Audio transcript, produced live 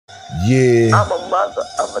Yeah. I'm a mother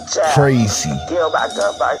of a child. Crazy. Killed by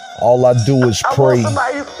gun by. All I do is I pray. want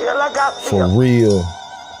somebody to feel like I For feel. real.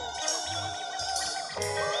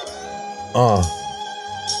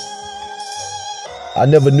 I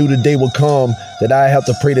never knew the day would come that I have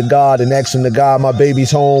to pray to God and ask him to guide my babies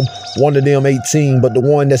home. One of them 18, but the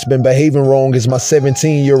one that's been behaving wrong is my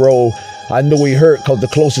 17-year-old. I know he hurt cause the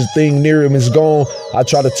closest thing near him is gone. I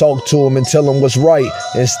try to talk to him and tell him what's right.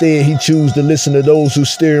 Instead, he chooses to listen to those who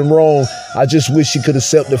steer him wrong. I just wish he could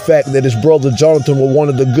accept the fact that his brother Jonathan was one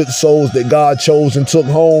of the good souls that God chose and took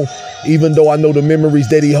home. Even though I know the memories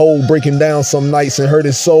that he hold break him down some nights and hurt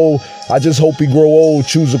his soul, I just hope he grow old,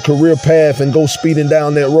 choose a career path and go speeding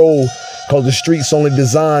down that road. Cause the streets only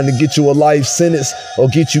designed to get you a life sentence or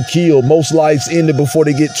get you killed. Most lives ended before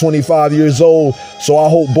they get 25 years old. So I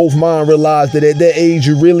hope both mine realize that at that age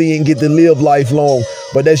you really ain't get to live lifelong.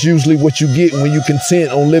 But that's usually what you get when you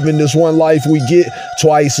content on living this one life we get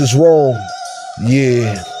twice as wrong.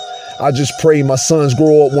 Yeah. I just pray my sons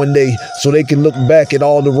grow up one day so they can look back at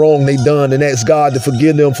all the wrong they done and ask God to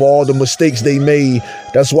forgive them for all the mistakes they made.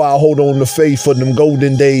 That's why I hold on to faith for them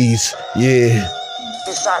golden days. Yeah.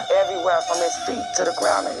 He shot everywhere from his feet to the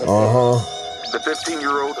ground in his The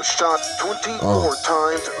 15-year-old shot 24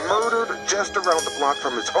 times, murdered just around the block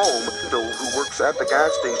from his home. Though who works at the gas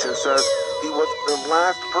station says he was the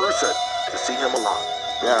last person to see him alive.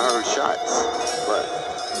 Yeah, I heard shots, but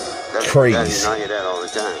that's crazy. You don't hear that all the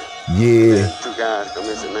time. Yeah. Two guys come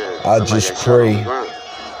missing, man. I just pray. So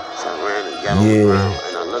I ran and got on the ground,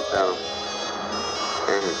 and I looked at him,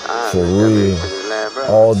 and his eyes for real.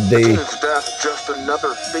 All day. His death just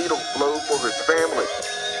another fatal blow for his family.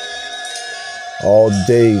 All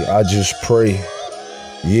day I just pray.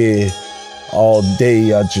 Yeah. All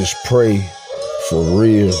day I just pray. For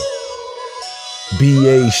real.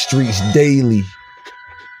 BA Streets Daily.